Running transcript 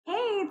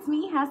it's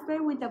me,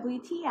 Hesper with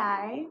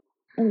WTI.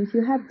 And if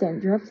you have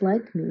dandruff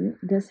like me,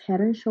 this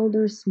Head and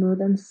Shoulders Smooth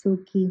and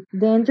Silky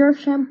Dandruff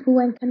Shampoo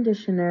and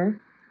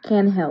Conditioner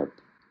can help.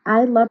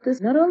 I love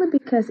this not only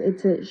because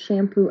it's a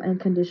shampoo and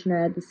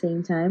conditioner at the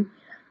same time,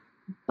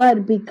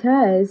 but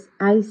because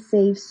I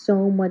save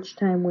so much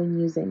time when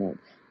using it.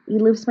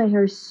 It leaves my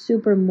hair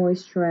super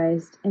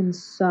moisturized and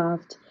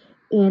soft,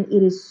 and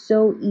it is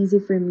so easy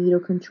for me to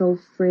control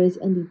frizz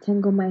and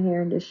detangle my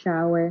hair in the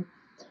shower.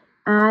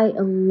 I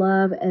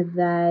love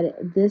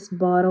that this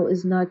bottle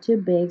is not too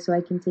big, so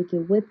I can take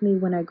it with me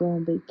when I go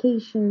on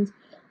vacations.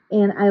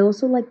 And I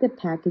also like the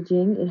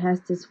packaging. It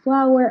has this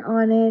flower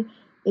on it,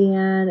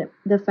 and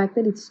the fact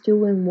that it's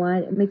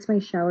 2-in-1, it makes my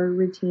shower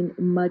routine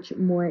much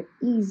more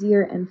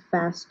easier and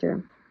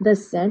faster. The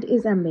scent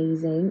is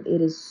amazing.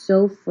 It is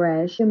so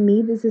fresh. To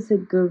me, this is a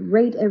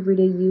great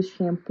everyday use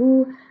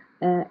shampoo.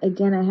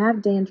 Again, I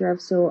have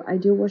dandruff, so I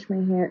do wash my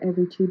hair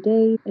every 2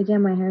 days.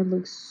 Again, my hair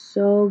looks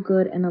so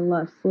good and a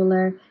lot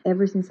fuller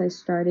ever since I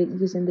started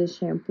using this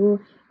shampoo,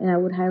 and I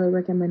would highly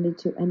recommend it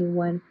to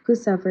anyone who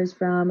suffers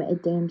from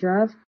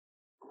dandruff.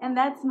 And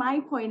that's my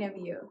point of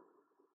view.